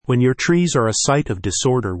When your trees are a site of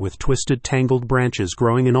disorder with twisted, tangled branches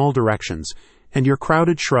growing in all directions, and your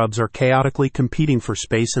crowded shrubs are chaotically competing for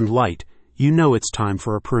space and light, you know it's time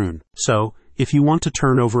for a prune. So, if you want to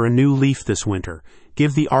turn over a new leaf this winter,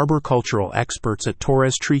 give the arboricultural experts at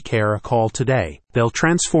Torres Tree Care a call today. They'll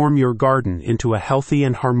transform your garden into a healthy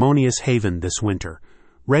and harmonious haven this winter,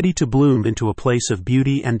 ready to bloom into a place of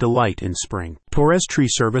beauty and delight in spring. Torres Tree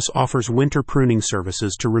Service offers winter pruning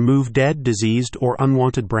services to remove dead, diseased, or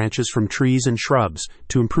unwanted branches from trees and shrubs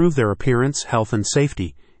to improve their appearance, health, and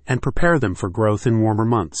safety, and prepare them for growth in warmer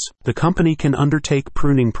months. The company can undertake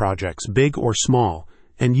pruning projects, big or small,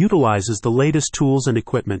 and utilizes the latest tools and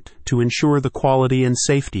equipment to ensure the quality and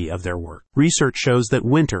safety of their work. Research shows that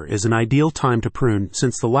winter is an ideal time to prune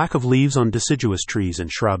since the lack of leaves on deciduous trees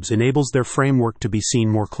and shrubs enables their framework to be seen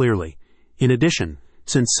more clearly. In addition,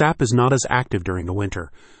 since sap is not as active during the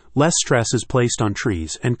winter, less stress is placed on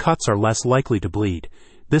trees and cuts are less likely to bleed.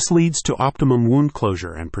 This leads to optimum wound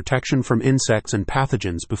closure and protection from insects and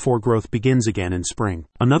pathogens before growth begins again in spring.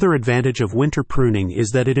 Another advantage of winter pruning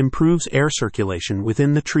is that it improves air circulation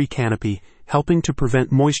within the tree canopy, helping to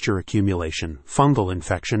prevent moisture accumulation, fungal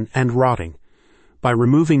infection, and rotting. By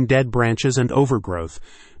removing dead branches and overgrowth,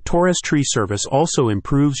 Torres Tree Service also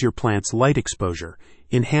improves your plant's light exposure,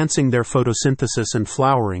 enhancing their photosynthesis and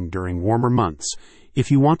flowering during warmer months. If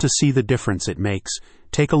you want to see the difference it makes,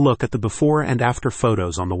 take a look at the before and after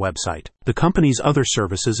photos on the website. The company's other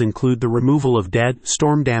services include the removal of dead,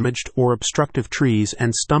 storm-damaged, or obstructive trees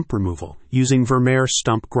and stump removal using Vermeer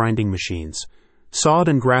stump grinding machines. Sod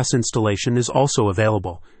and grass installation is also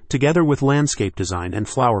available, together with landscape design and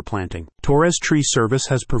flower planting. Torres Tree Service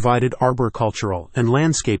has provided arboricultural and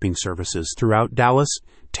landscaping services throughout Dallas,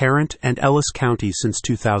 Tarrant, and Ellis counties since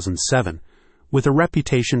 2007. With a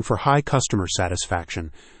reputation for high customer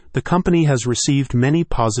satisfaction, the company has received many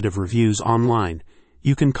positive reviews online.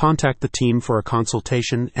 You can contact the team for a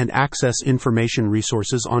consultation and access information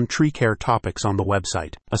resources on tree care topics on the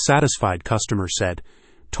website. A satisfied customer said,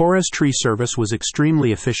 "Torres Tree Service was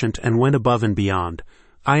extremely efficient and went above and beyond.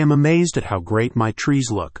 I am amazed at how great my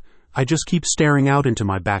trees look. I just keep staring out into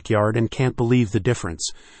my backyard and can't believe the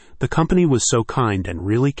difference. The company was so kind and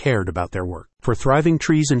really cared about their work." For thriving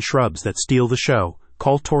trees and shrubs that steal the show,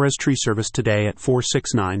 call Torres Tree Service today at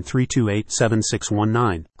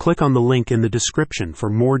 469-328-7619. Click on the link in the description for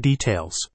more details.